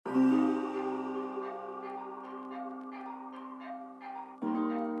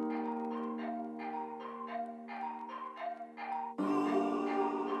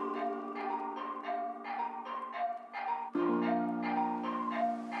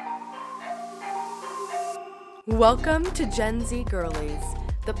Welcome to Gen Z Girlies,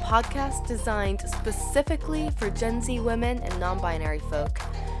 the podcast designed specifically for Gen Z women and non-binary folk.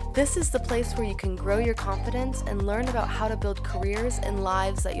 This is the place where you can grow your confidence and learn about how to build careers and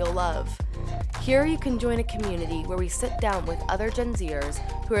lives that you'll love. Here you can join a community where we sit down with other Gen Zers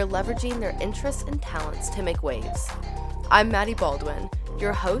who are leveraging their interests and talents to make waves. I'm Maddie Baldwin,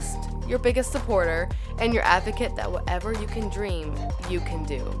 your host, your biggest supporter, and your advocate that whatever you can dream, you can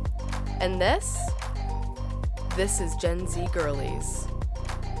do. And this is Gen Z Girlies.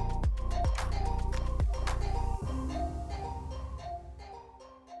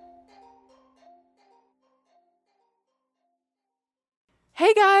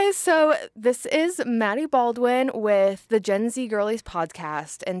 Hey guys, so this is Maddie Baldwin with the Gen Z Girlies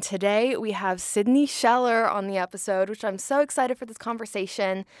podcast, and today we have Sydney Scheller on the episode, which I'm so excited for this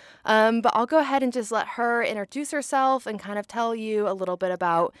conversation. But I'll go ahead and just let her introduce herself and kind of tell you a little bit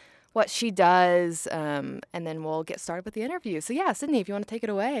about what she does, and then we'll get started with the interview. So yeah, Sydney, if you want to take it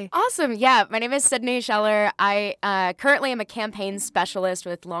away. Awesome. Yeah, my name is Sydney Scheller. I currently am a campaign specialist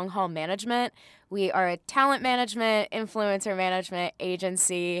with Long Haul Management. We are a talent management, influencer management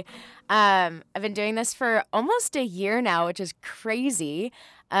agency. I've been doing this for almost a year now, which is crazy.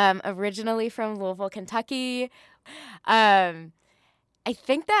 Originally from Louisville, Kentucky. I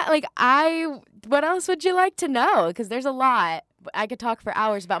think that, what else would you like to know? Because there's a lot. I could talk for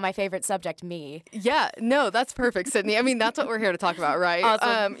hours about my favorite subject, me. Yeah, no, that's perfect, Sydney. I mean, that's what we're here to talk about, right?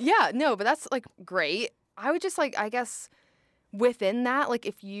 Awesome. But that's, great. I would just, I guess, within that,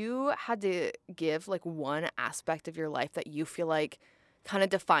 if you had to give, one aspect of your life that you feel like kind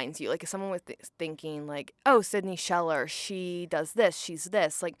of defines you, if someone was thinking, oh, Sydney Scheller, she does this, she's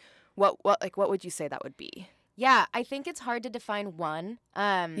this, what would you say that would be? Yeah, I think it's hard to define one.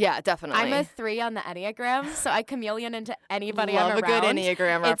 Yeah, definitely. I'm a 3 on the Enneagram, so I chameleon into anybody I'm around. Love a good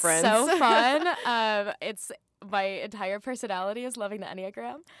Enneagram reference. It's so fun. It's my entire personality is loving the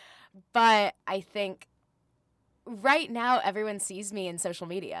Enneagram. But I think right now everyone sees me in social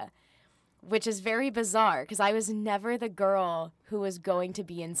media, which is very bizarre because I was never the girl who was going to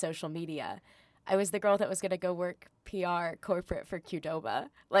be in social media. I was the girl that was going to go work PR corporate for Qdoba.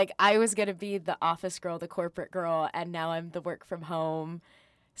 I was going to be the office girl, the corporate girl, and now I'm the work from home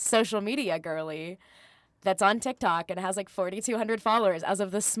social media girly that's on TikTok and has 4,200 followers as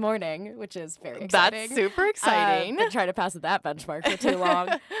of this morning, which is very exciting. That's super exciting. Been trying to pass that benchmark for too long,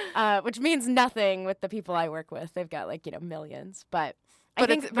 which means nothing with the people I work with. They've got millions, but I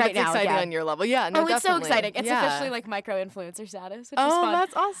think it's right now, exciting on your level. Yeah, no, it's definitely. so exciting. It's officially micro-influencer status, which is fun. Oh,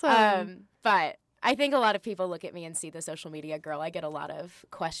 that's awesome. But I think a lot of people look at me and see the social media girl. I get a lot of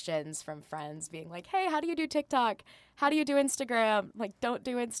questions from friends being like, hey, how do you do TikTok? How do you do Instagram? Don't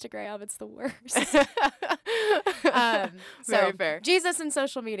do Instagram. It's the worst. Very fair. Jesus and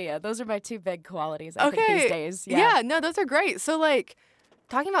social media. Those are my two big qualities, I think, these days. Yeah, no, those are great. So,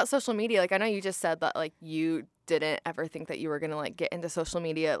 talking about social media, I know you just said that, you didn't ever think that you were going to, get into social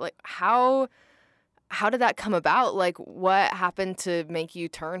media. How did that come about? What happened to make you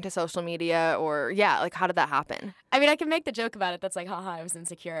turn to social media? Or, how did that happen? I mean, I can make the joke about it. That's haha, I was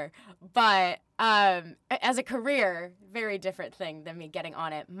insecure. But as a career, very different thing than me getting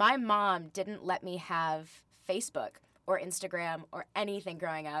on it. My mom didn't let me have Facebook or Instagram or anything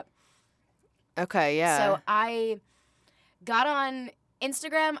growing up. Okay, yeah. So I got on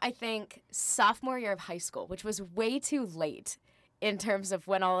Instagram, I think, sophomore year of high school, which was way too late in terms of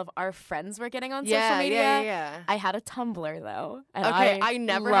when all of our friends were getting on social media. Yeah. I had a Tumblr, though. And I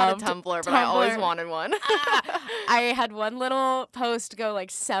never had a Tumblr, but I always wanted one. I had one little post go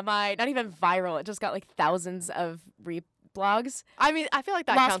not even viral. It just got thousands of blogs. I mean, I feel like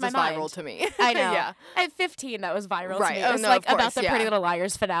that counts as viral to me. I know. Yeah. At 15, that was viral to me. It was about the Pretty Little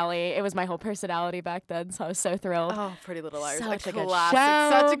Liars finale. It was my whole personality back then, so I was so thrilled. Oh, Pretty Little Liars. Such a classic. good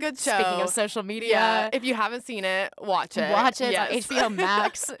show. Such a good show. Speaking of social media. Yeah. If you haven't seen it, watch it. Watch it. Yes. It's on HBO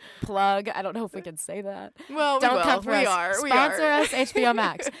Max. Plug. I don't know if we can say that. Well, Don't come for us. Sponsor us, HBO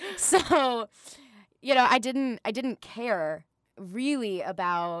Max. So, I didn't care really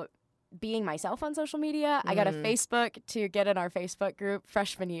about being myself on social media. I got a Facebook to get in our Facebook group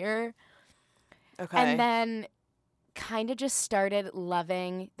freshman year. Okay. And then kind of just started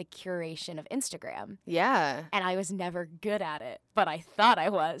loving the curation of Instagram. Yeah. And I was never good at it, but I thought I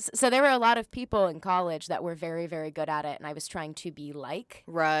was. So there were a lot of people in college that were very, very good at it, and I was trying to be like.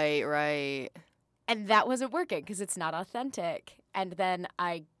 Right. And that wasn't working because it's not authentic. And then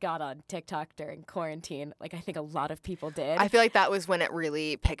I got on TikTok during quarantine, I think a lot of people did. I feel like that was when it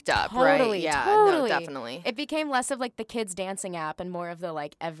really picked up, Totally, right? Yeah, totally. no, definitely. It became less of the kids dancing app and more of the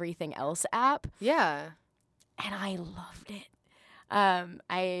everything else app. Yeah. And I loved it.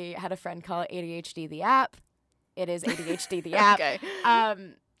 I had a friend call it ADHD the app. It is ADHD, the app. Okay.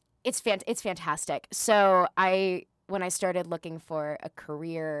 It's fantastic. So when I started looking for a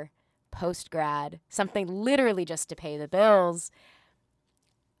career post-grad, something literally just to pay the bills,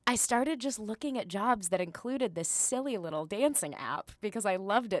 I started just looking at jobs that included this silly little dancing app because I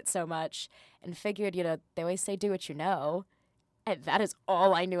loved it so much and figured, they always say do what you know. And that is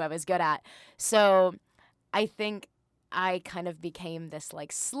all I knew I was good at. So I think I kind of became this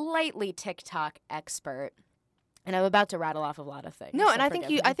like slightly TikTok expert. And I'm about to rattle off a lot of things. No, so and I think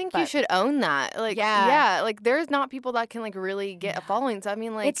you should own that. Like, yeah, like there's not people that can like really get a following. So I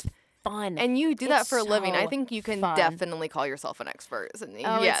mean, like, it's fun, and you do that for a living. I think you can fun. Definitely call yourself an expert.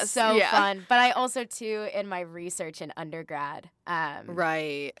 Oh, yes, it's so fun. But I also too, in my research in undergrad,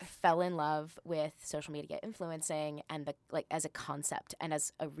 fell in love with social media influencing and as a concept and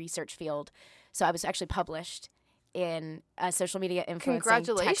as a research field. So I was actually published in a social media influencing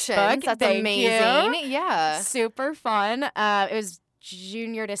Congratulations. textbook. That's Thank amazing. You. Yeah. Super fun. It was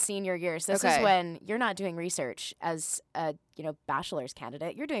junior to senior year. So this is when you're not doing research as a bachelor's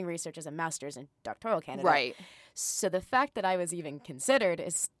candidate. You're doing research as a master's and doctoral candidate. Right. So the fact that I was even considered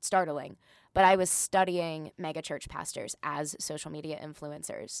is startling. But I was studying megachurch pastors as social media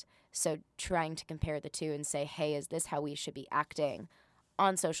influencers. So trying to compare the two and say, hey, is this how we should be acting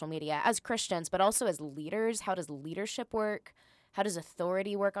on social media as Christians, but also as leaders? How does leadership work? How does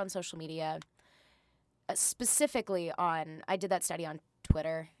authority work on social media? Specifically I did that study on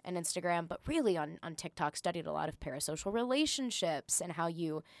Twitter and Instagram, but really on TikTok, studied a lot of parasocial relationships and how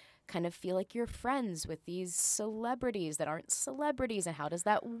you kind of feel like you're friends with these celebrities that aren't celebrities and how does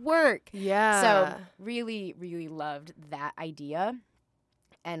that work? Yeah. So really, really loved that idea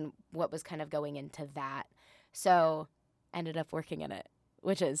and what was kind of going into that. So ended up working in it,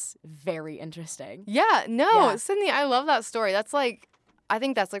 which is very interesting. Yeah, no, Sydney, I love that story. That's like, I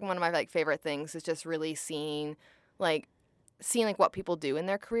think that's like one of my like favorite things is just really seeing like what people do in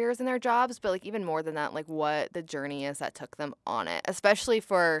their careers and their jobs, but like even more than that, like what the journey is that took them on it. Especially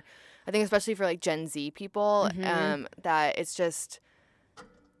for like Gen Z people, that it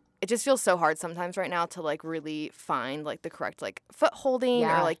just feels so hard sometimes right now to like really find like the correct like foot holding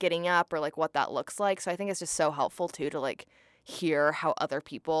or like getting up or like what that looks like. So I think it's just so helpful too to like hear how other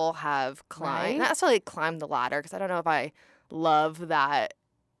people have climbed, not necessarily climbed the ladder, because I don't know if I love that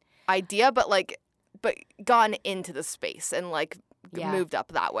idea, but gotten into the space and like moved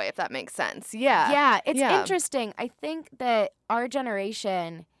up that way, if that makes sense. It's interesting. I think that our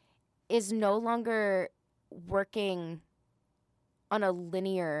generation is no longer working on a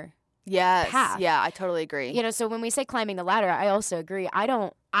linear path. Yeah, I totally agree. So when we say climbing the ladder, I also agree. I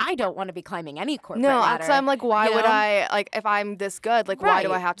don't want to be climbing any corporate ladder. So I'm like, why would I, like, if I'm this good, like, why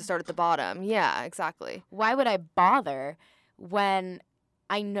do I have to start at the bottom? Yeah, exactly. Why would I bother when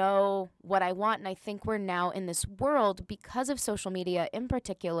I know what I want? And I think we're now in this world, because of social media in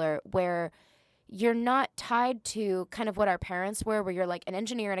particular, where you're not tied to kind of what our parents were, where you're like an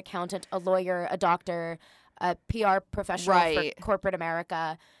engineer, an accountant, a lawyer, a doctor, a PR professional for corporate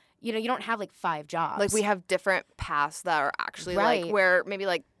America. You don't have like 5 jobs. Like we have different paths that are actually like where maybe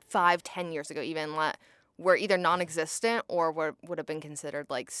like 5-10 years ago even were either non-existent or would have been considered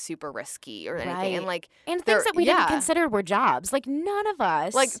like super risky or anything. And things that we didn't consider were jobs. Like none of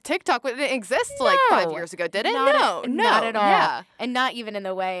us. Like TikTok didn't exist like 5 years ago, did it? No, not at all. Yeah. And not even in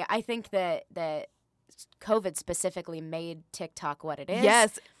the way, I think that COVID specifically made TikTok what it is.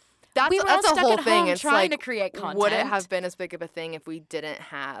 Yes. That's a whole thing. It's trying like, to create content. Would it have been as big of a thing if we didn't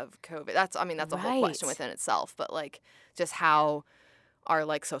have COVID? That's a whole question within itself. But like just how our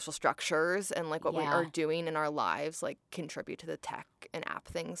like social structures and like what we are doing in our lives like contribute to the tech and app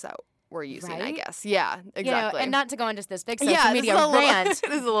things that we're using, I guess. Yeah, exactly. And not to go on just this big social media rant. This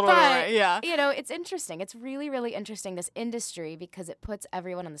is a little rant, yeah. It's interesting. It's really, really interesting, this industry, because it puts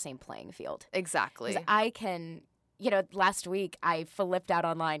everyone on the same playing field. Exactly. Because I can... last week I flipped out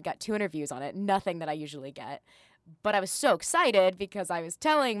online, got 2 interviews on it, nothing that I usually get. But I was so excited because I was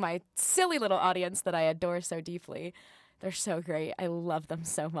telling my silly little audience that I adore so deeply. They're so great. I love them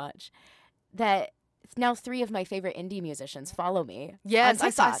so much. That now 3 of my favorite indie musicians follow me. Yes, I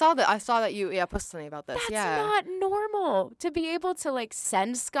saw that. I saw that you posted something about this. That's not normal to be able to like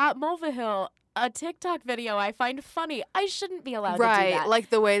send Scott Mulvihill a TikTok video I find funny. I shouldn't be allowed to do that. Right, like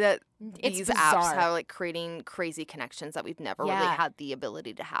the way that these bizarre. apps have like creating crazy connections that we've never really had the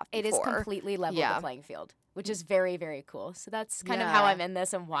ability to have before. It is completely leveled the playing field, which is very, very cool. So that's kind of how I'm in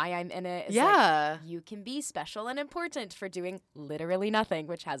this and why I'm in it. Is like, you can be special and important for doing literally nothing,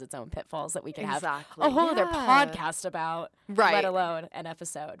 which has its own pitfalls that we can have a whole other podcast about, let alone an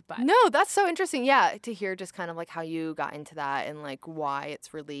episode. But no, that's so interesting. Yeah, to hear just kind of like how you got into that and like why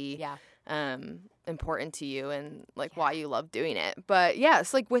it's really important to you and like why you love doing it. But yeah,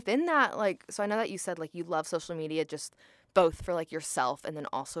 so like within that, like, so I know that you said like you love social media just both for like yourself and then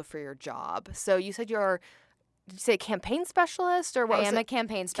also for your job. So you said did you say campaign specialist or what? I was am it? a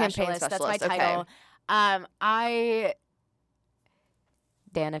campaign specialist. That's my Okay. title.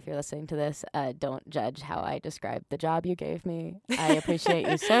 Dan, if you're listening to this, don't judge how I describe the job you gave me. I appreciate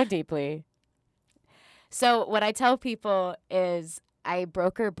you so deeply. So what I tell people is I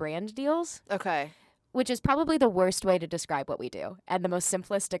broker brand deals. Okay. Which is probably the worst way to describe what we do and the most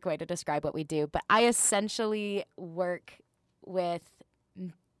simplistic way to describe what we do. But I essentially work with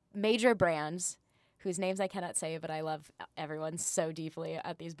major brands whose names I cannot say, but I love everyone so deeply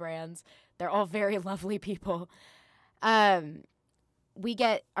at these brands. They're all very lovely people. Our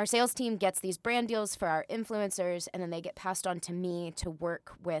sales team gets these brand deals for our influencers, and then they get passed on to me to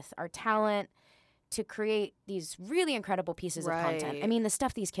work with our talent to create these really incredible pieces of content. I mean, the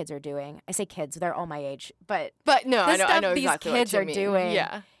stuff these kids are doing, I say kids, they're all my age, but no, the I know these exactly kids what you are mean. doing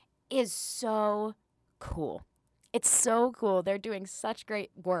Yeah. is so cool. It's so cool. They're doing such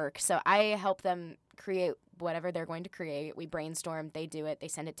great work. So I help them create whatever they're going to create. We brainstorm, they do it, they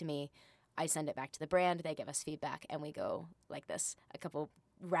send it to me. I send it back to the brand, they give us feedback, and we go like this, a couple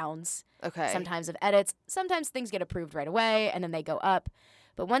rounds. Okay. Sometimes of edits. Sometimes things get approved right away, and then they go up.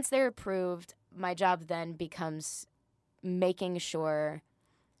 But once they're approved, my job then becomes making sure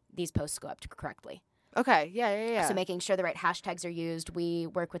these posts go up correctly. Okay. Yeah. So making sure the right hashtags are used. We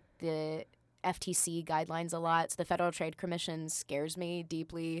work with the FTC guidelines a lot. So the Federal Trade Commission scares me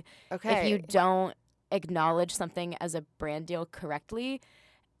deeply. Okay. If you don't acknowledge something as a brand deal correctly,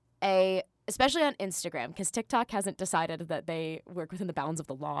 especially on Instagram, because TikTok hasn't decided that they work within the bounds of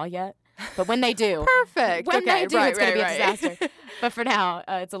the law yet. But when they do, Perfect. When okay. they do, right, it's going to be right, a disaster. But for now,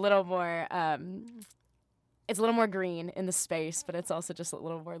 it's a little more. It's a little more green in the space, but it's also just a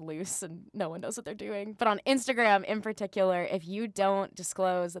little more loose, and no one knows what they're doing. But on Instagram, in particular, if you don't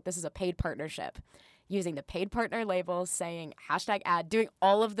disclose that this is a paid partnership, using the paid partner label, saying hashtag ad, doing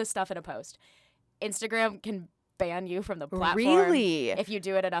all of this stuff in a post, Instagram can ban you from the platform. Really? If you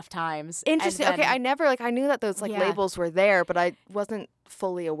do it enough times. Interesting. And then, Okay, I knew that those labels were there, but I wasn't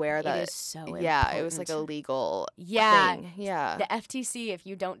fully aware that it is so important. Yeah, it was like a legal thing. Yeah. The FTC, if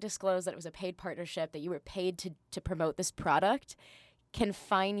you don't disclose that it was a paid partnership, that you were paid to promote this product, can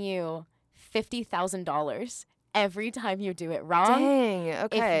fine you $50,000 every time you do it wrong. Dang.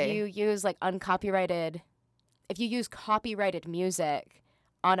 Okay. If you use copyrighted music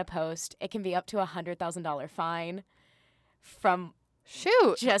on a post, it can be up to $100,000 fine from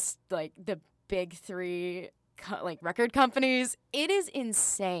just like the big three record companies. It is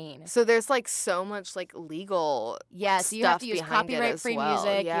insane. So there's like so much like legal so you have to use copyright-free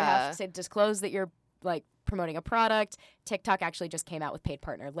music. Yeah. You have to disclose that you're like promoting a product. TikTok actually just came out with paid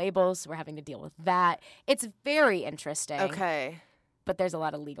partner labels, so we're having to deal with that. It's very interesting. Okay. But there's a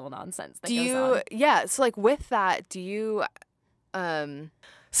lot of legal nonsense that goes on. Yeah, so like with that, do you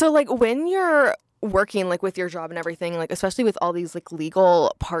so like when you're working like with your job and everything, like especially with all these like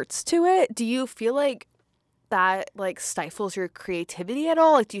legal parts to it, do you feel like that like stifles your creativity at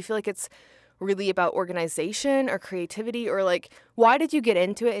all? Like do you feel like it's really about organization or creativity, or like why did you get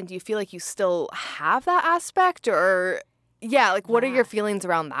into it, and do you feel like you still have that aspect, or what are your feelings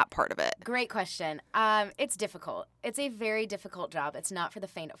around that part of it? Great question. It's difficult. It's a very difficult job. It's not for the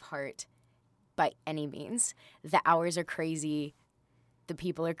faint of heart by any means. The hours are crazy. The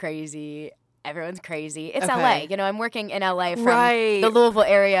people are crazy. Everyone's crazy. It's LA. You know, I'm working in LA from the Louisville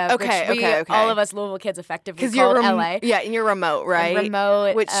area. Okay. All of us Louisville kids effectively call you're LA. Yeah, and you're remote, right? And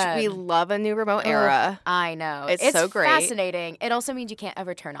remote. Which we love a new remote era. I know. It's so great. Fascinating. It also means you can't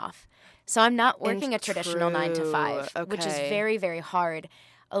ever turn off. So I'm not working a traditional 9 to 5, which is very, very hard.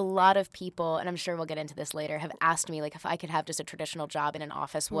 A lot of people, and I'm sure we'll get into this later, have asked me like if I could have just a traditional job in an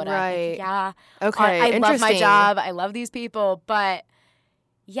office, would I? Yeah. Okay. I love my job. I love these people, but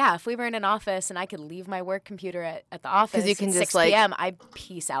yeah, if we were in an office and I could leave my work computer at the office you can at just 6 p.m., I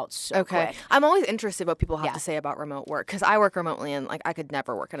peace out so quick. I'm always interested what people have to say about remote work, because I work remotely and like I could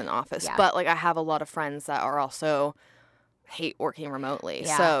never work in an office. Yeah. But like I have a lot of friends that are also hate working remotely.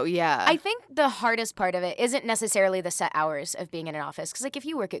 Yeah. So yeah. I think the hardest part of it isn't necessarily the set hours of being in an office, because like if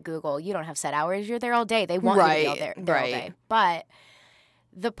you work at Google, you don't have set hours. You're there all day. They want you to be all there all day. But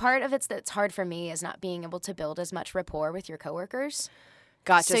the part of it that's hard for me is not being able to build as much rapport with your coworkers.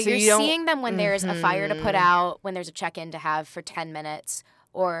 Gotcha. So you're seeing them when there's a fire to put out, when there's a check-in to have for 10 minutes,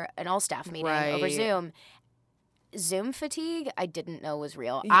 or an all-staff meeting over Zoom. Zoom fatigue, I didn't know was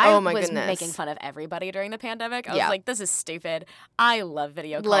real. I was making fun of everybody during the pandemic. I was like, this is stupid. I love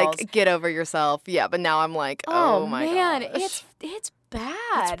video calls. Like, get over yourself. Yeah, but now I'm like, oh my man, gosh. it's bad.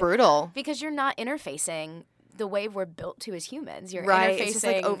 It's It's brutal. Because you're not interfacing the way we're built to as humans. You're right. interfacing It's just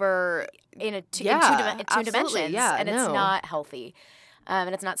like over in two absolutely. dimensions, Yeah, and no. it's not healthy,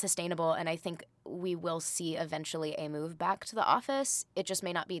 and it's not sustainable. And I think we will see eventually a move back to the office. It just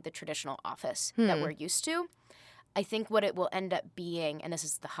may not be the traditional office that we're used to. I think what it will end up being, and this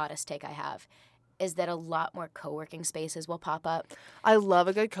is the hottest take I have, is that a lot more co-working spaces will pop up. I love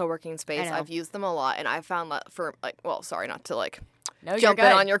a good co-working space. I know. I've used them a lot, and I found that for sorry, not to No, jump in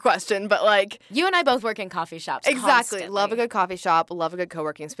on your question, but you and I both work in coffee shops. exactly. Constantly. Love a good coffee shop. Love a good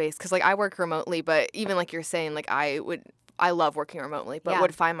co-working space because I work remotely, but even like you're saying, I love working remotely, but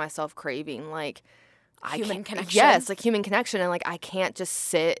would find myself craving human connection. Yes, human connection, and I can't just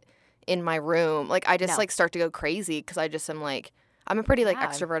sit in my room. I just start to go crazy because I just am I'm a pretty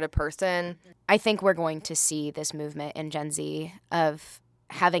extroverted person. I think we're going to see this movement in Gen Z of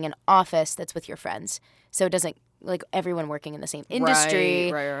having an office that's with your friends. So it doesn't everyone working in the same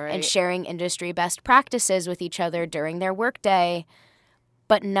industry right. and sharing industry best practices with each other during their workday,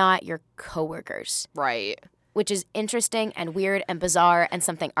 but not your coworkers. Right. Which is interesting and weird and bizarre and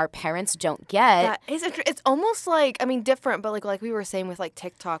something our parents don't get. It's almost different, but like we were saying with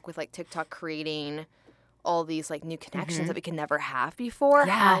TikTok, TikTok creating all these new connections that we can never have before.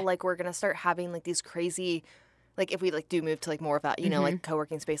 Yeah. How we're gonna start having these crazy, if we do move to more of that,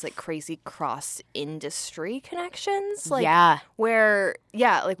 co-working space, crazy cross industry connections. Where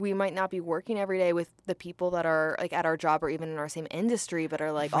we might not be working every day with the people that are at our job or even in our same industry, but are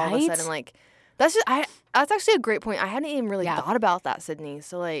all of a sudden that's actually a great point. I hadn't even really thought about that, Sydney.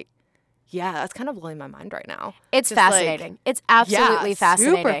 So that's kind of blowing my mind right now. It's just fascinating. It's absolutely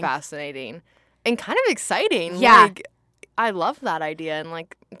fascinating. Super fascinating. And kind of exciting. Yeah. I love that idea. And I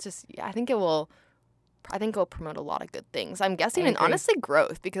think it will promote a lot of good things. I'm guessing, and honestly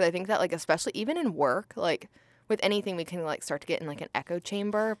growth, because I think that especially even in work, with anything we can start to get in an echo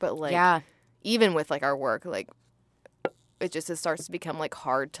chamber, but even with our work, it starts to become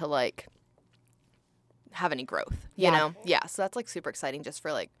hard to have any growth, you know? Yeah. So that's super exciting just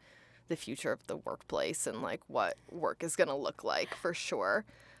for the future of the workplace and what work is going to look like for sure.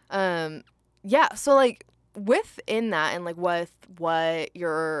 Yeah. So within that and with what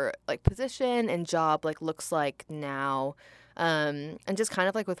your position and job looks like now, and just kind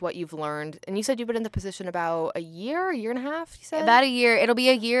of with what you've learned, and you said you've been in the position about a year and a half, you said? About a year. It'll be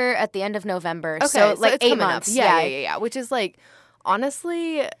a year at the end of November. Okay. So it's 8 months. Up. Yeah. Which is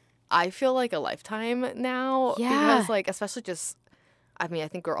honestly, I feel a lifetime now. Yeah. Because especially just, I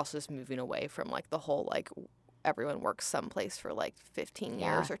think we're also just moving away from the whole everyone works someplace for 15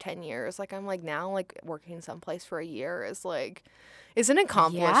 years or 10 years. I'm now working someplace for a year is an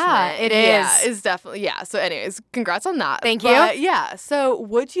accomplishment. Yeah, it is. Yeah, it's definitely, yeah. So anyways, congrats on that. Thank you. Yeah. So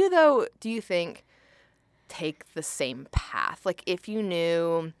would you though, do you think, take the same path? If you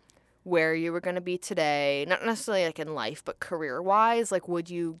knew where you were going to be today, not necessarily in life, but career-wise, would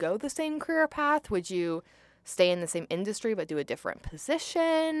you go the same career path? Would you stay in the same industry but do a different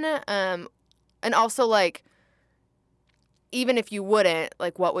position? And also, even if you wouldn't,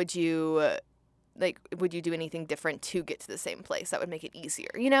 what would you, would you do anything different to get to the same place that would make it easier?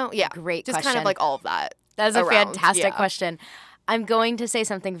 Yeah. Great just question. kind of all of that. That is a around. fantastic question. I'm going to say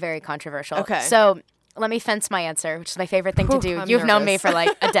something very controversial. Okay. So let me fence my answer, which is my favorite thing to do. I'm You've known me nervous.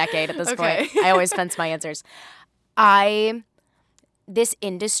 for a decade at this Okay. point. I always fence my answers. This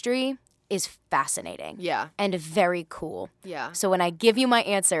industry is fascinating. Yeah. And very cool. Yeah. So when I give you my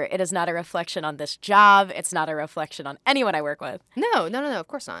answer, it is not a reflection on this job. It's not a reflection on anyone I work with. No, of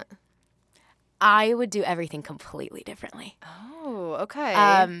course not. I would do everything completely differently. Oh,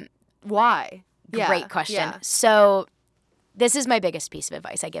 okay. Why? Great question. Yeah. So this is my biggest piece of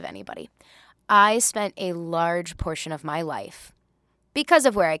advice I give anybody. I spent a large portion of my life, because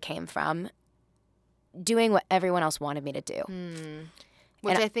of where I came from, doing what everyone else wanted me to do.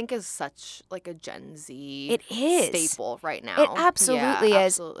 Which I think is such a Gen Z staple right now. It absolutely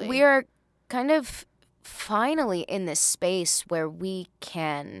is. Absolutely. We are kind of finally in this space where we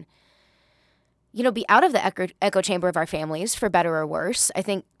can, be out of the echo chamber of our families, for better or worse. I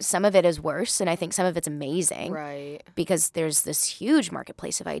think some of it is worse, and I think some of it's amazing. Right. Because there's this huge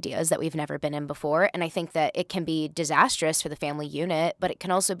marketplace of ideas that we've never been in before. And I think that it can be disastrous for the family unit, but it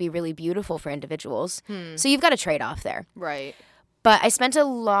can also be really beautiful for individuals. So you've got a trade-off there. Right. But I spent a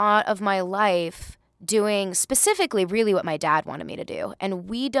lot of my life doing specifically really what my dad wanted me to do. And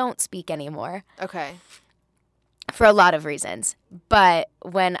we don't speak anymore. Okay. For a lot of reasons. But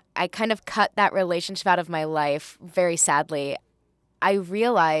when I kind of cut that relationship out of my life, very sadly, I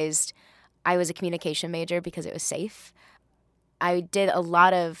realized I was a communication major because it was safe. I did a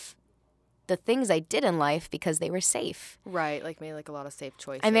lot of the things I did in life because they were safe. Right, like made like a lot of safe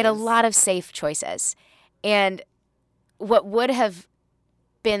choices. I made a lot of safe choices. And what would have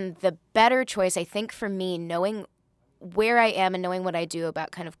been the better choice, I think, for me, knowing where I am and knowing what I do about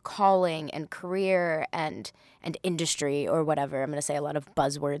kind of calling and career and industry or whatever. I'm going to say a lot of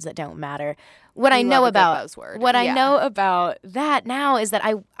buzzwords that don't matter. What I know about that now is that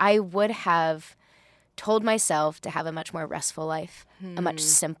I would have told myself to have a much more restful life, a much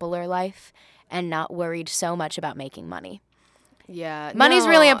simpler life, and not worried so much about making money. Yeah. Money's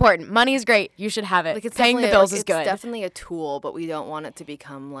really important. Money's great. You should have it. Like, it's paying the bills is good. It's definitely a tool, but we don't want it to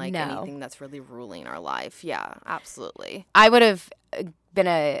become like anything that's really ruling our life. Yeah, absolutely. I would have been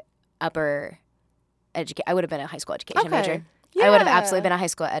I would have been a high school education major. Yeah. I would have absolutely been a high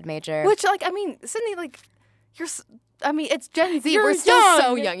school ed major. Which, like, I mean, Sydney, like, it's Gen Z. You're We're still young.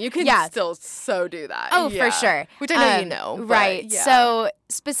 so young. You can still so do that. Oh, for sure. Which I know you know. Right. Yeah. So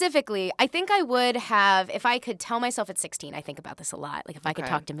specifically, I think I would have, if I could tell myself at 16, I think about this a lot. Like, if I could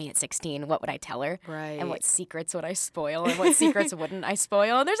talk to me at 16, what would I tell her? Right. And what secrets would I spoil? And what secrets wouldn't I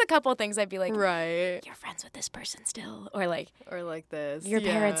spoil? And there's a couple of things I'd be like, right. You're friends with this person still. Or like this. Your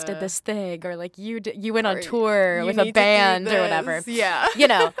parents did this thing. Or like you went on tour with a band or whatever. Yeah. You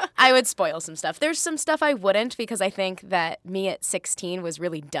know, I would spoil some stuff. There's some stuff I wouldn't because I think that me at 16 was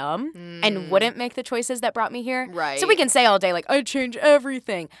really dumb and wouldn't make the choices that brought me here. Right. So we can say all day, like, I'd change everything.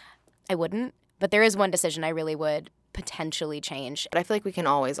 I wouldn't. But there is one decision I really would potentially change. But I feel like we can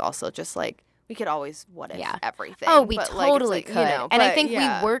always also just, like, we could always what if everything. Oh, we but, totally like, could. You know, and I think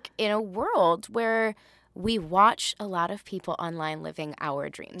we work in a world where we watch a lot of people online living our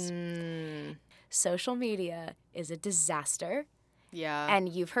dreams. Social media is a disaster. Yeah. And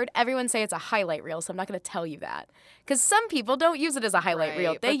you've heard everyone say it's a highlight reel, so I'm not going to tell you that. Because some people don't use it as a highlight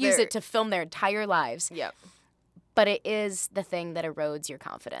reel. They use it to film their entire lives. Yep. But it is the thing that erodes your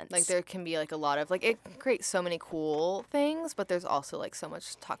confidence. Like, there can be, like, a lot of, like, it creates so many cool things, but there's also, like, so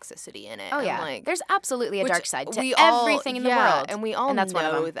much toxicity in it. Oh, yeah. And, like, there's absolutely a dark side to everything in the world. And we all that's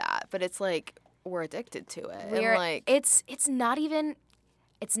know that. But it's, like, we're addicted to it. And, like, it's not even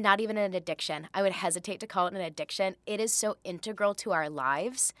an addiction. I would hesitate to call it an addiction. It is so integral to our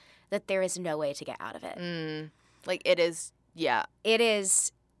lives that there is no way to get out of it. Like, it is, yeah. It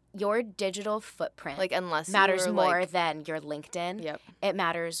is your digital footprint. Like, unless matters you're, more like, than your LinkedIn. Yep. It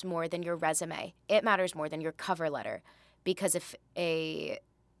matters more than your resume. It matters more than your cover letter. Because if a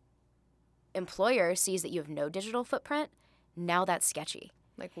employer sees that you have no digital footprint, now that's sketchy.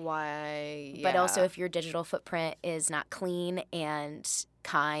 Like, why? Yeah. But also, if your digital footprint is not clean and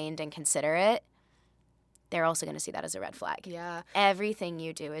kind and considerate, they're also going to see that as a red flag. Yeah. Everything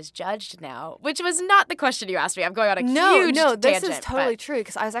you do is judged now, which was not the question you asked me. I'm going on a huge tangent. This is totally true,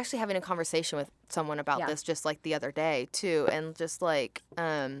 because I was actually having a conversation with someone about this just, like, the other day, too, and just, like,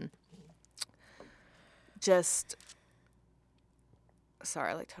 sorry,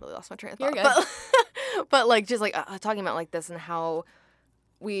 I, like, totally lost my train of thought. You're good. But like, just, like, talking about, like, this and how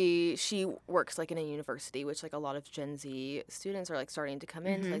she works, like, in a university, which, like, a lot of Gen Z students are, like, starting to come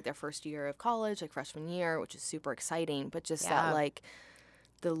into, like, their first year of college, like, freshman year, which is super exciting. But just that, like,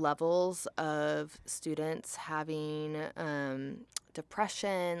 the levels of students having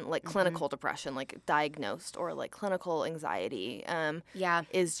depression, like, clinical depression, like, diagnosed, or, like, clinical anxiety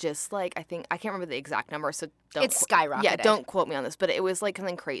is just, like, I can't remember the exact number, so it's skyrocketed. Yeah, don't quote me on this, but it was, like,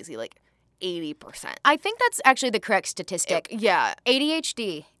 something crazy, like, 80%. I think that's actually the correct statistic.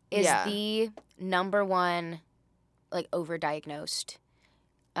 ADHD is the number one, like, overdiagnosed.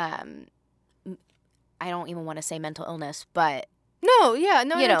 I don't even want to say mental illness, but I know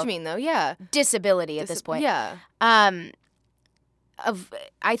what you mean, though. Yeah, disability at this point. Yeah. I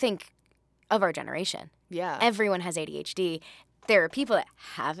think of our generation. Yeah. Everyone has ADHD. There are people that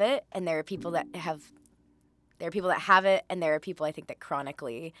have it, and there are people that have. There are people that have it, and there are people, I think, that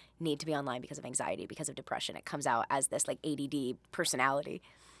chronically need to be online because of anxiety, because of depression. It comes out as this, like, ADD personality.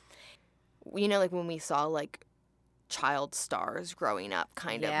 You know, like, when we saw, like, child stars growing up,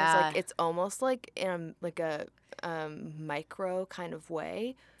 kind of. It's, like, it's almost, like, in a micro kind of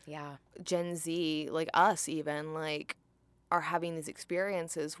way. Yeah. Gen Z, like us even, like, are having these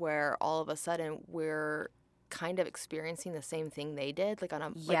experiences where all of a sudden we're kind of experiencing the same thing they did, like, on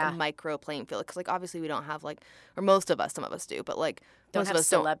a micro playing field, because, like, obviously we don't have, like, or most of us, some of us do, but, like, don't most have of us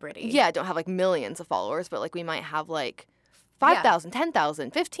celebrity. don't have, like, millions of followers, but, like, we might have, like, 5,000,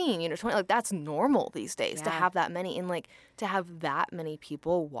 10,000, 15, 20, like, that's normal these days to have that many, and, like, to have that many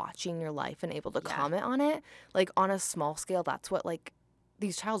people watching your life and able to comment on it, like, on a small scale. That's what, like,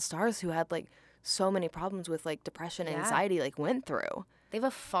 these child stars who had, like, so many problems with like depression and anxiety like went through. They have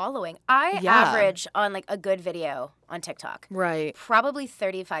a following. I average on like a good video on TikTok. Right. Probably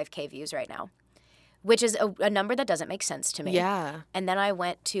 35K views right now, which is a number that doesn't make sense to me. Yeah. And then I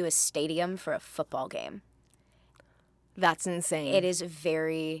went to a stadium for a football game. That's insane. It is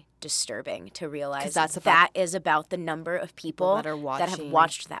very disturbing to realize that is about the number of people that have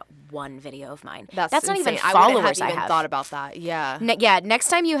watched that one video of mine. That's not even insane. followers I wouldn't have even thought about that. Yeah. Next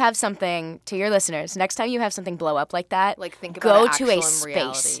time you have something, to your listeners, next time you have something blow up like that, like think about go to a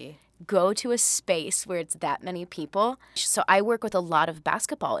space. Go to a space where it's that many people. So I work with a lot of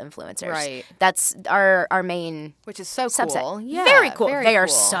basketball influencers. Right. That's our main which is so subset. Cool. Yeah. Very cool. Very they cool. are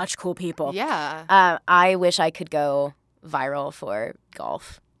such cool people. Yeah. I wish I could go viral for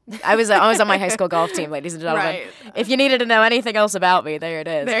golf. I was on my high school golf team, ladies and gentlemen. Right. If you needed to know anything else about me, there it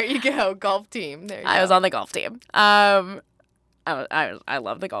is. There you go, golf team. There you I go. was on the golf team. I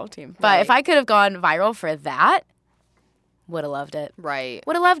love the golf team. But Right. if I could have gone viral for that, would have loved it. Right.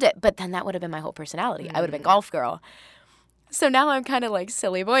 Would have loved it. But then that would have been my whole personality. I would have been golf girl. So now I'm kind of like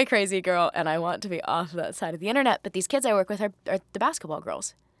silly boy crazy girl, and I want to be off that side of the internet. But these kids I work with are the basketball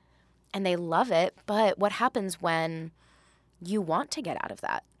girls. And they love it. But what happens when you want to get out of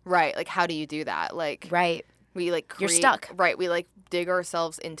that? Right. Like, how do you do that? Like, right. We like You're stuck. Right. We like dig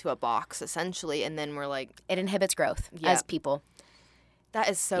ourselves into a box essentially, and then we're like, it inhibits growth as people. That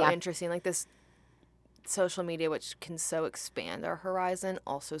is so interesting. Like this social media, which can so expand our horizon,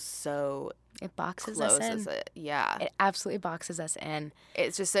 also so it boxes closes us in. It. Yeah. It absolutely boxes us in.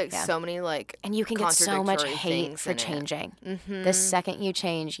 It's just like so many like and you can get so much hate for changing. Mm-hmm. The second you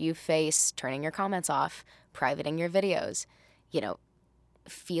change, you face turning your comments off, privating your videos,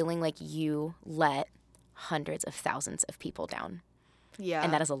 feeling like you let hundreds of thousands of people down. Yeah.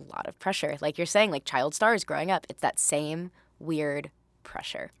 And that is a lot of pressure. Like you're saying, like child stars growing up, it's that same weird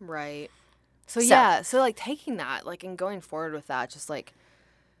pressure. Right. So like taking that, like, and going forward with that, just like,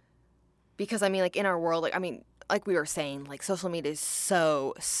 because I mean, like in our world, like, I mean, like we were saying, like social media is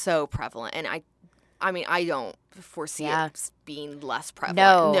so prevalent, and I don't foresee it being less prevalent.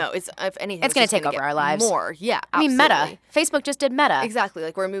 No, it's if anything, it's going to take over our lives more. Yeah, absolutely. Meta, Facebook just did Meta. Exactly,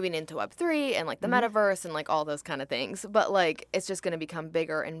 like we're moving into Web3 and like the metaverse and like all those kind of things. But like it's just going to become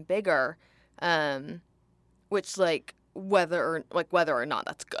bigger and bigger, which like whether or not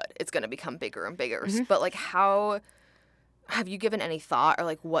that's good, it's going to become bigger and bigger. But like, how have you given any thought, or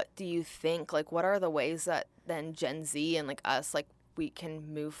like what do you think? Like, what are the ways that then Gen Z and like us like we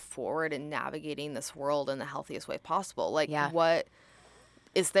can move forward in navigating this world in the healthiest way possible? Like, what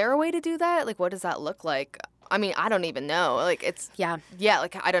is there a way to do that? Like, what does that look like? I mean, I don't even know. Like, it's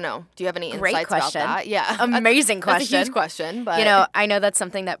like I don't know. Do you have any insights about that? Yeah, amazing question. That's a huge question, but I know that's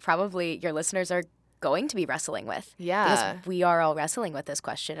something that probably your listeners are going to be wrestling with. Yeah, because we are all wrestling with this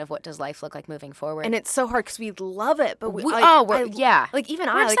question of what does life look like moving forward. And it's so hard because we love it, but we're obsessed.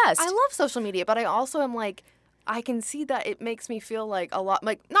 I love social media, but I also am like, I can see that it makes me feel like a lot,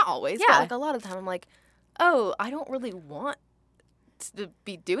 like not always, but like a lot of the time I'm like, oh, I don't really want to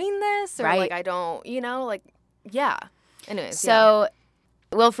be doing this, or like I don't, Anyways, so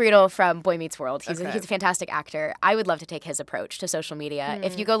Will Friedle from Boy Meets World, he's a fantastic actor. I would love to take his approach to social media.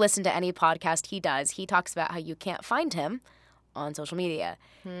 If you go listen to any podcast he does, he talks about how you can't find him on social media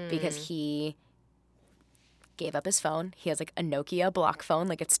because he gave up his phone. He has like a Nokia block phone,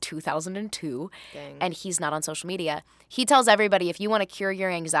 like it's 2002, and he's not on social media. He tells everybody, if you want to cure your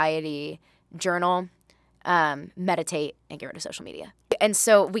anxiety, journal, meditate, and get rid of social media. And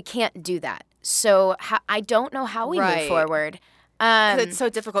so we can't do that. So I don't know how we move forward. It's so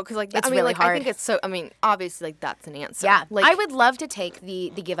difficult because, like, it's really hard. I think it's so. I mean, obviously, like that's an answer. Yeah, like, I would love to take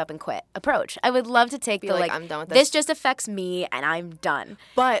the give up and quit approach. I would love to take the I'm done with this just affects me and I'm done.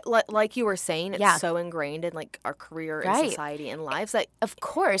 But like you were saying, it's so ingrained in like our career and society and lives that, of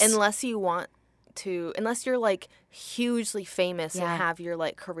course, unless you're like hugely famous and have your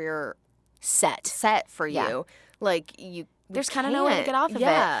like career set for you, like there's kind of no way to get off of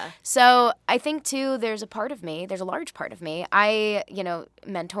it. So I think, too, there's a large part of me. I,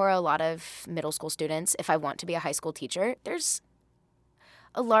 mentor a lot of middle school students. If I want to be a high school teacher, there's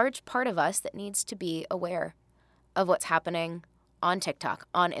a large part of us that needs to be aware of what's happening on TikTok,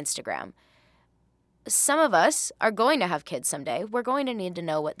 on Instagram. Some of us are going to have kids someday. We're going to need to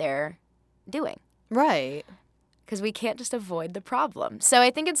know what they're doing. Right. Because we can't just avoid the problem. So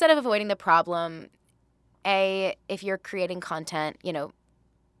I think instead of avoiding the problem, if you're creating content,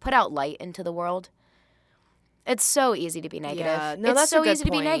 put out light into the world. It's so easy to be negative. Yeah. No, it's that's so a good easy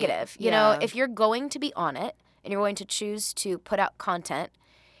to be point. negative. You know, if you're going to be on it and you're going to choose to put out content,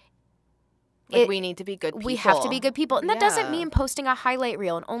 Like, we need to be good people. We have to be good people. And that doesn't mean posting a highlight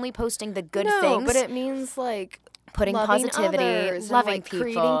reel and only posting the good things. No, but it means, like, putting positivity, loving and, like, people.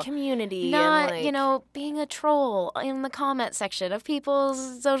 creating community. Not, and, like, being a troll in the comment section of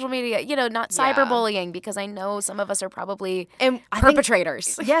people's social media. Not cyberbullying, because I know some of us are probably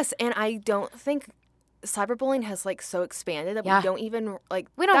perpetrators. Yes, and I don't think cyberbullying has, like, so expanded that we don't even, like...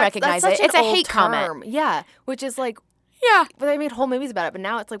 We don't recognize it. It's a hate comment. Yeah, which is, like... Yeah. But they made whole movies about it, but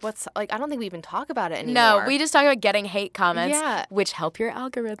now it's like, what's... Like, I don't think we even talk about it anymore. No, we just talk about getting hate comments, which help your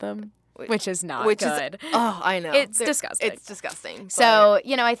algorithm, which is not good. I know. It's disgusting. It's disgusting. But... So,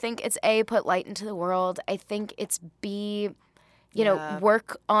 I think it's A, put light into the world. I think it's B...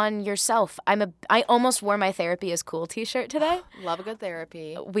 work on yourself. I almost wore my therapy is cool t-shirt today. Love a good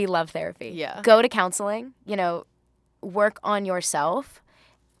therapy. We love therapy. Yeah. Go to counseling, work on yourself.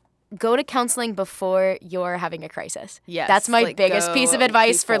 Go to counseling before you're having a crisis. Yes. That's my biggest piece of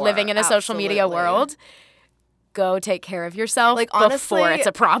advice for living in a social media world. Go take care of yourself before it's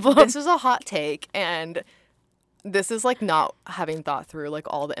a problem. This is a hot take, and this is, like, not having thought through, like,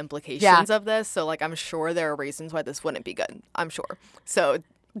 all the implications of this. So, like, I'm sure there are reasons why this wouldn't be good. I'm sure. So,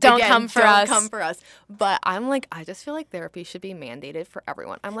 don't come for us. But I'm like, I just feel like therapy should be mandated for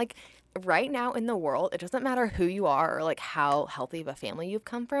everyone. I'm like, right now in the world, it doesn't matter who you are or, like, how healthy of a family you've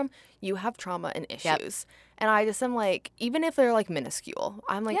come from. You have trauma and issues. Yep. And I just am like, even if they're, like, minuscule,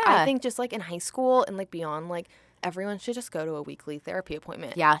 I'm like, I think just, like, in high school and, like, beyond, like, everyone should just go to a weekly therapy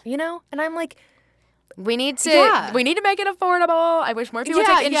appointment. Yeah. And I'm like... We need to make it affordable. I wish more people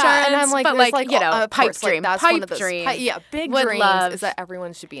take insurance. Yeah. And I'm like, but pipe dream. Pipe dream. Big dreams is that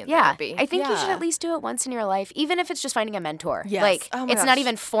everyone should be in therapy. I think you should at least do it once in your life, even if it's just finding a mentor. Yes. Like, it's not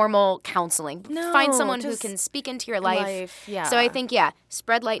even formal counseling. No, find someone who can speak into your life. Yeah. So I think,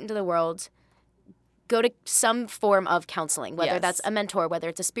 spread light into the world. Go to some form of counseling, whether that's a mentor, whether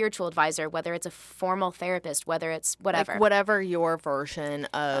it's a spiritual advisor, whether it's a formal therapist, whether it's whatever. Like, whatever your version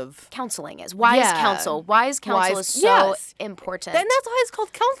of counseling is. Wise counsel. Wise counsel is so important. And that's why it's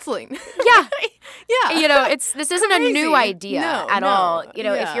called counseling. Yeah. Yeah. This isn't a new idea at all.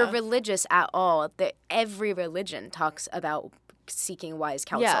 If you're religious at all, every religion talks about seeking wise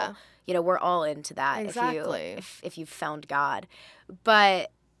counsel. Yeah. We're all into that. Exactly. If you've found God.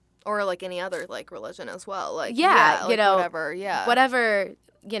 But... Or, like, any other, like, religion as well. Like, whatever,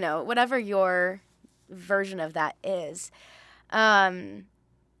 whatever your version of that is. We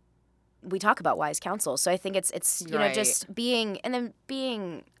talk about wise counsel. So I think it's just being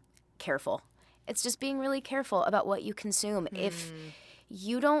careful. It's just being really careful about what you consume. If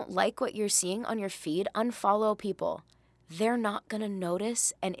you don't like what you're seeing on your feed, unfollow people. They're not going to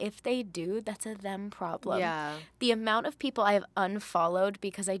notice, and if they do, that's a them problem. Yeah. The amount of people I have unfollowed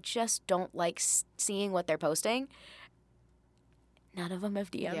because I just don't like seeing what they're posting, none of them have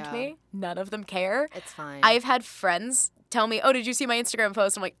DM'd me. None of them care. It's fine. I've had friends tell me, oh, did you see my Instagram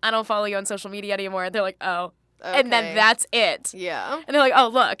post? I'm like, I don't follow you on social media anymore. They're like, oh. Okay. And then that's it. Yeah. And they're like, oh,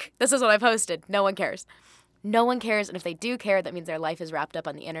 look, this is what I posted. No one cares. No one cares, and if they do care, that means their life is wrapped up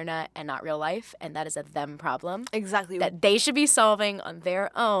on the internet and not real life, and that is a them problem. Exactly. That they should be solving on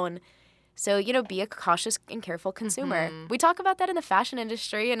their own. So, be a cautious and careful consumer. Mm-hmm. We talk about that in the fashion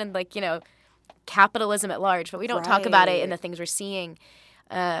industry and in, like, capitalism at large, but we don't talk about it in the things we're seeing.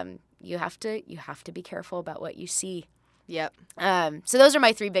 You have to be careful about what you see. Yep. So those are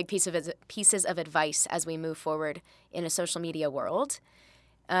my 3 big pieces of advice as we move forward in a social media world.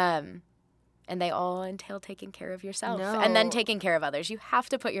 And they all entail taking care of yourself and then taking care of others. You have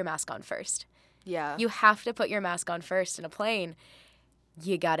to put your mask on first. Yeah. You have to put your mask on first in a plane.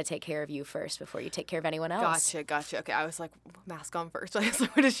 You got to take care of you first before you take care of anyone else. Gotcha. Okay, I was like, mask on first. I was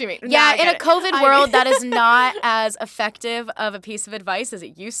like, what does she mean? Yeah, in a COVID world, that is not as effective of a piece of advice as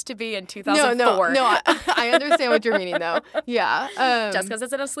it used to be in 2004. No, I understand what you're meaning, though. Yeah. Just because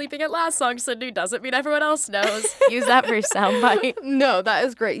it's in a Sleeping at Last song, Sydney, doesn't mean everyone else knows. Use that for soundbite. No, that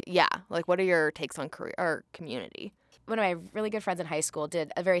is great. Yeah. Like, what are your takes on career or community? One of my really good friends in high school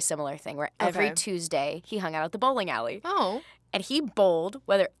did a very similar thing where every Tuesday he hung out at the bowling alley. Oh. And he bowled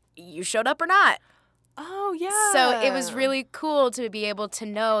whether you showed up or not. Oh, yeah. So it was really cool to be able to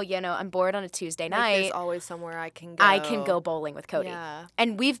know, I'm bored on a Tuesday night. There's always somewhere I can go. I can go bowling with Cody. Yeah.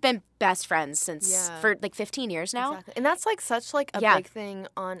 And we've been best friends for like 15 years now. Exactly. And that's like such like a big thing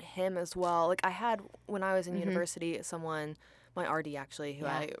on him as well. Like I had, when I was in university, someone, my RD actually, who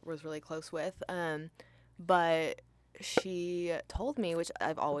I was really close with, but she told me, which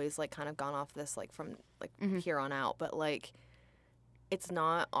I've always like kind of gone off this like from like here on out, but like, it's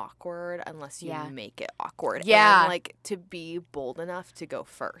not awkward unless you make it awkward. Yeah. And, like, to be bold enough to go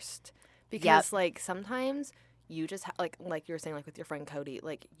first. Because, like, sometimes you just like you were saying, like with your friend Cody,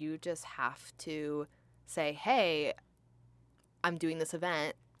 like you just have to say, hey, I'm doing this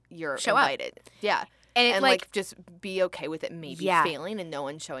event. You're Show invited. up. Yeah. And like just be okay with it maybe failing and no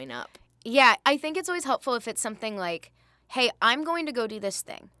one showing up. Yeah, I think it's always helpful if it's something like, hey, I'm going to go do this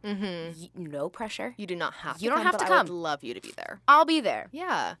thing. Mm-hmm. No pressure. You do not have to You don't come, have but to I come. would love you to be there. I'll be there.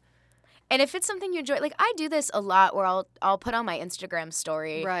 Yeah. And if it's something you enjoy, like I do this a lot where I'll put on my Instagram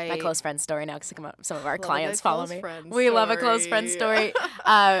story, my close friend story now because some of our clients follow me. We love a close friend story.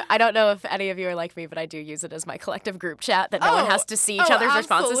 I don't know if any of you are like me, but I do use it as my collective group chat that no one has to see each other's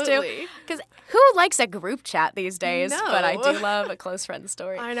responses to. Because who likes a group chat these days? No. But I do love a close friend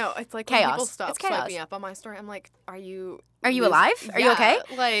story. I know. It's like chaos. When people stop it's chaos. swiping up on my story, I'm like, are you alive? Are you okay?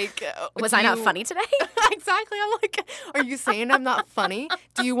 Like, was I not funny today? Exactly. I'm like, are you saying I'm not funny?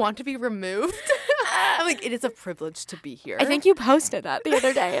 Do you want to be removed? I'm like, it is a privilege to be here. I think you posted that the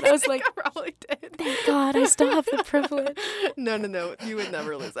other day, and I was like, I probably did. Thank God, I still have the privilege. No, you would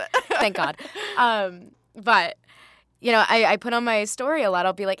never lose it. Thank God. But you know, I put on my story a lot.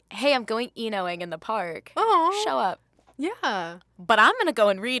 I'll be like, hey, I'm going enoing in the park. Oh, show up. Yeah. But I'm going to go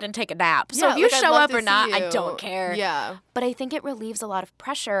and read and take a nap. So if you show up or not, I don't care. Yeah. But I think it relieves a lot of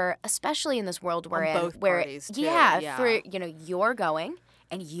pressure, especially in this world we're in. Both parties, too. Yeah, for, you know, you're going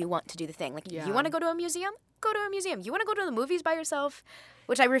and you want to do the thing. Like, you want to go to a museum? Go to a museum. You want to go to the movies by yourself?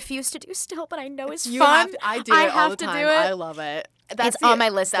 Which I refuse to do still, but I know is fun. I do it all the time. I love it. It's on my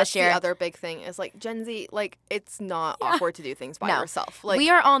list this year. That's the other big thing is like Gen Z, like it's not awkward to do things by yourself. Like we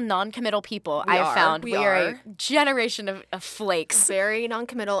are all non-committal people. I have found we are a generation of flakes. Very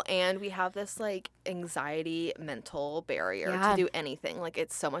non-committal, and we have this like anxiety mental barrier to do anything. Like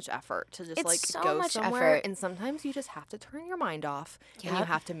it's so much effort to just go somewhere, and sometimes you just have to turn your mind off, and you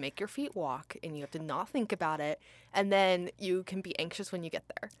have to make your feet walk, and you have to not think about it, and then you can be anxious when you get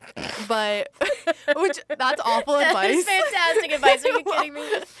there. But which that's awful advice. That is fantastic advice. Are you kidding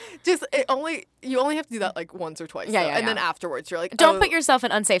me? You only have to do that like once or twice. And then afterwards you're like, don't put yourself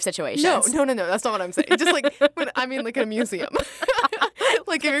in unsafe situations. No. That's not what I'm saying. Just like I mean like in a museum.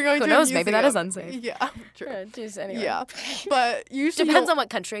 Like if you're going to a museum. Maybe that is unsafe. Yeah, true. Anyway. Yeah, but usually depends on what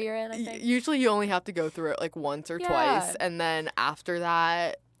country you're in. I think usually you only have to go through it like once or twice, and then after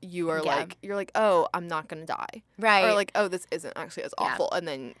that. You are you're like, oh, I'm not going to die. Right. Or like, oh, this isn't actually as awful. And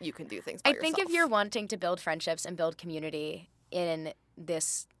then you can do things by yourself. I think if you're wanting to build friendships and build community in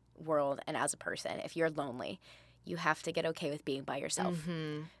this world and as a person, if you're lonely, you have to get okay with being by yourself.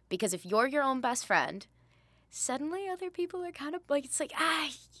 Mm-hmm. Because if you're your own best friend, suddenly other people are kind of like, it's like, I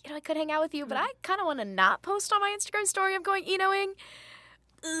could hang out with you, but I kind of want to not post on my Instagram story I'm going enoing.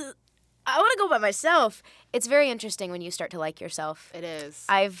 I want to go by myself. It's very interesting when you start to like yourself. It is.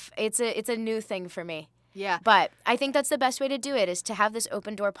 It's a new thing for me. Yeah. But I think that's the best way to do it is to have this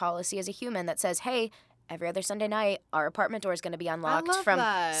open door policy as a human that says, hey, every other Sunday night, our apartment door is going to be unlocked from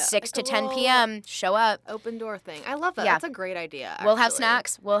 6 to 10 p.m. Show up. Open door thing. I love that. Yeah. That's a great idea, actually. We'll have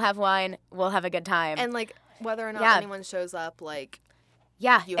snacks. We'll have wine. We'll have a good time. And, like, whether or not anyone shows up, like,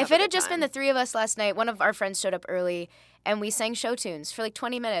 yeah. If it had just been the three of us last night, one of our friends showed up early, and we sang show tunes for like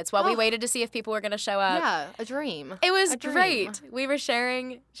 20 minutes while we waited to see if people were going to show up. Yeah, a dream. It was great. We were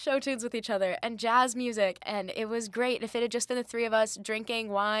sharing show tunes with each other and jazz music, and it was great. If it had just been the three of us drinking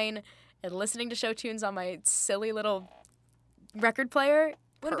wine and listening to show tunes on my silly little record player, it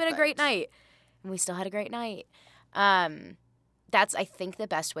would have been a great night. And we still had a great night. That's, I think, the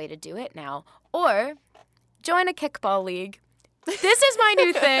best way to do it now. Or join a kickball league. This is my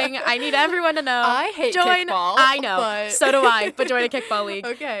new thing. I need everyone to know. I hate kickball. I know. So do I. But join a kickball league.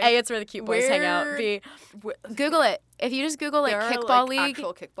 Okay. A, it's where the cute boys hang out. B, Google it. If you just Google like kickball league.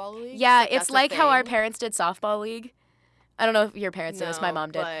 Actual kickball league. Yeah, it's like how our parents did softball league. I don't know if your parents did this. My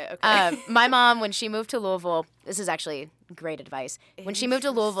mom did. But, okay. My mom, when she moved to Louisville, this is actually great advice. When she moved to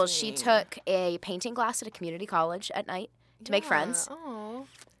Louisville, she took a painting class at a community college at night to make friends. Oh.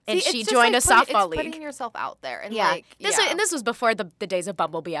 And she joined a softball league. Putting yourself out there. And this was before the days of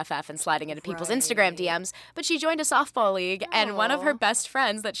Bumble BFF and sliding into people's Instagram DMs. But she joined a softball league, and one of her best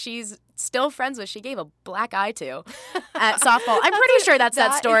friends that she's still friends with, she gave a black eye to at softball. I'm pretty sure that's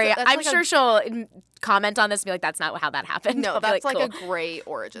that story. I'm sure she'll comment on this and be like, that's not how that happened. No, that's like a great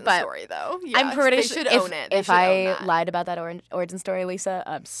origin story, though. Yeah, I'm pretty sure. They should own it. If I lied about that origin story, Lisa,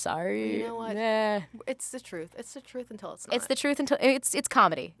 I'm sorry. You know what? Nah. It's the truth. It's the truth until it's not. It's the truth until it's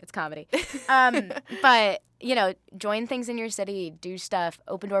comedy. It's comedy. But, join things in your city, do stuff,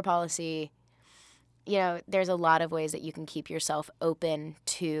 open door policy. There's a lot of ways that you can keep yourself open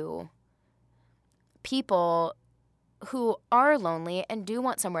to people who are lonely and do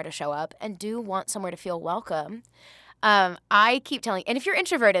want somewhere to show up and do want somewhere to feel welcome. I keep telling, and if you're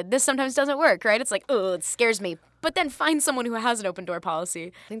introverted, this sometimes doesn't work, right? It's like, oh, it scares me. But then find someone who has an open door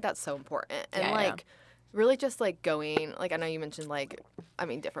policy. I think that's so important. And Yeah. really just like going, like I know you mentioned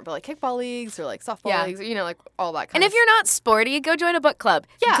different, but like kickball leagues or like softball leagues, or, like all that kind of And if you're not sporty, go join a book club.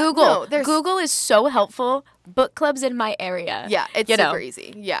 Yeah, Google is so helpful. Book clubs in my area. Yeah, it's super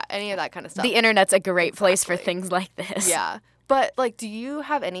easy. Yeah, any of that kind of stuff. The internet's a great place for things like this. Yeah. But like, do you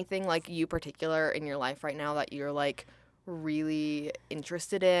have anything like you particular in your life right now that you're like really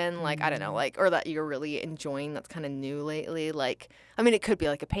interested in, like, I don't know, like, or that you're really enjoying that's kind of new lately? Like, I mean, it could be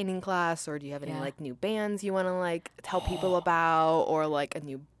like a painting class, or do you have any like new bands you want to like tell people about, or like a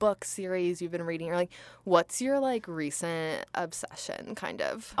new book series you've been reading, or like what's your like recent obsession kind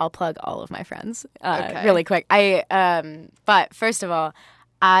of? I'll plug all of my friends really quick. But first of all,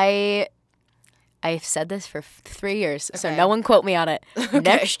 I've said this for 3 years, so no one quote me on it.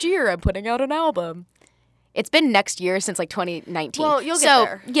 Next year, I'm putting out an album. It's been next year since like 2019. Well, you'll get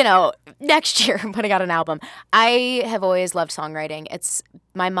there. So, next year I'm putting out an album. I have always loved songwriting. It's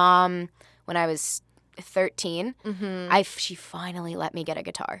my mom, when I was 13, she finally let me get a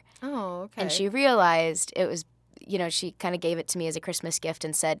guitar. Oh, okay. And she realized it was, she kind of gave it to me as a Christmas gift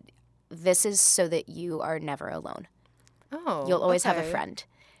and said, this is so that you are never alone. Oh, You'll always have a friend.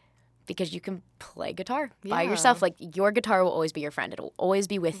 Because you can play guitar by yourself. Like, your guitar will always be your friend. It'll always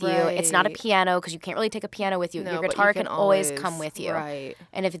be with you. It's not a piano because you can't really take a piano with you. No, your guitar can always come with you. Right.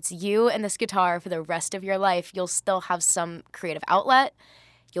 And if it's you and this guitar for the rest of your life, you'll still have some creative outlet.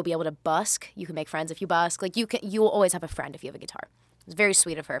 You'll be able to busk. You can make friends if you busk. Like, you will always have a friend if you have a guitar. It was very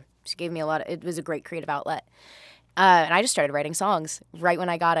sweet of her. She gave me it was a great creative outlet. And I just started writing songs right when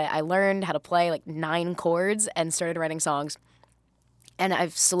I got it. I learned how to play like 9 chords and started writing songs. And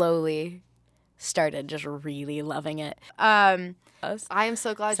I've slowly started just really loving it. I am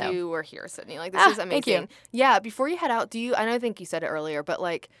so glad you were here, Sydney. Like, this is amazing. Thank you. Yeah, before you head out, I think you said it earlier, but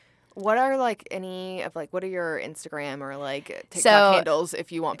like, what are like what are your Instagram or like TikTok handles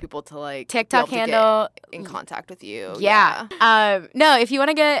if you want people to like TikTok handle get in contact with you? Yeah. No, if you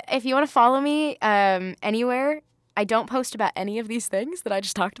want to follow me anywhere, I don't post about any of these things that I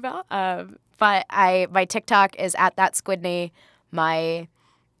just talked about. But my TikTok is @thatsquidney. My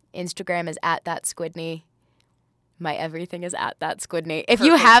Instagram is @thatsquidney. My everything is @thatsquidney. If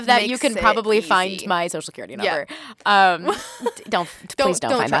you have that, you can probably find my social security number. Please don't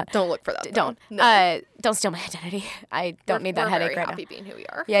find that. Don't look for that. Don't. No. Don't steal my identity. I don't need that headache right now. We're very happy being who we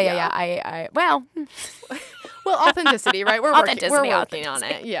are. Yeah. Well, authenticity, right? We're working on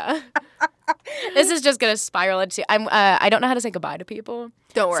it. Yeah. This is just gonna spiral into. I don't know how to say goodbye to people.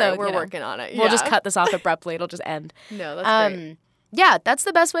 Don't worry, so, we're working on it. We'll just cut this off abruptly. It'll just end. No, that's great. Yeah, that's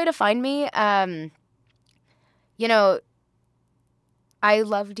the best way to find me. I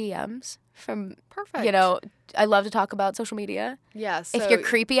love DMs from. Perfect. I love to talk about social media. Yeah. So if you're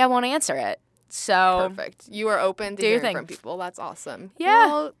creepy, I won't answer it. So perfect. You are open to hearing from people. That's awesome. Yeah.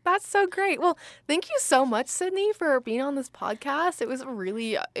 Well, that's so great. Well, thank you so much, Sydney, for being on this podcast. It was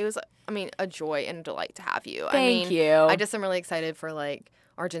a joy and a delight to have you. Thank you. I just am really excited for like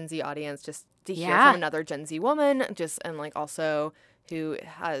our Gen Z audience just to hear from another Gen Z woman, and like also who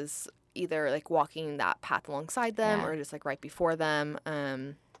has either like walking that path alongside them or just like right before them.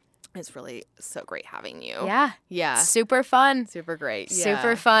 It's really so great having you. Yeah. Yeah. Super fun. Super great. Yeah.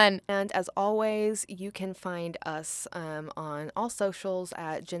 Super fun. And as always, you can find us on all socials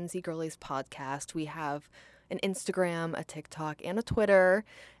at Gen Z Girlies Podcast. We have an Instagram, a TikTok, and a Twitter.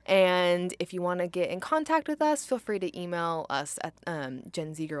 And if you want to get in contact with us, feel free to email us at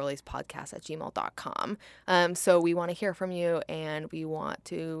genzgirliespodcast@gmail.com. So we want to hear from you, and we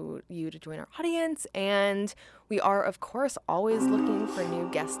want you to join our audience. And we are, of course, always looking for new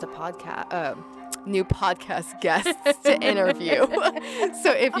podcast guests to interview.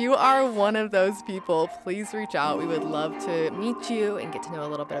 So if you are one of those people, please reach out. We would love to meet you and get to know a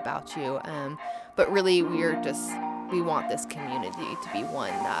little bit about you. But really, we want this community to be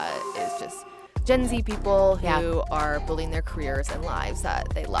one that is just Gen Z people who are building their careers and lives that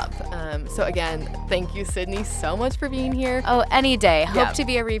they love. So again, thank you, Sydney, so much for being here. Oh, any day. Hope to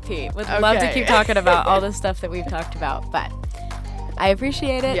be a repeat. Would love to keep talking about all the stuff that we've talked about, but I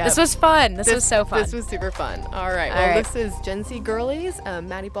appreciate it. Yep. This was fun. This was so fun. This was super fun. All right. Well, this is Gen Z Girlies,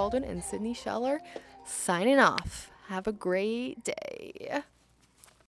 Maddie Baldwin and Sydney Scheller signing off. Have a great day.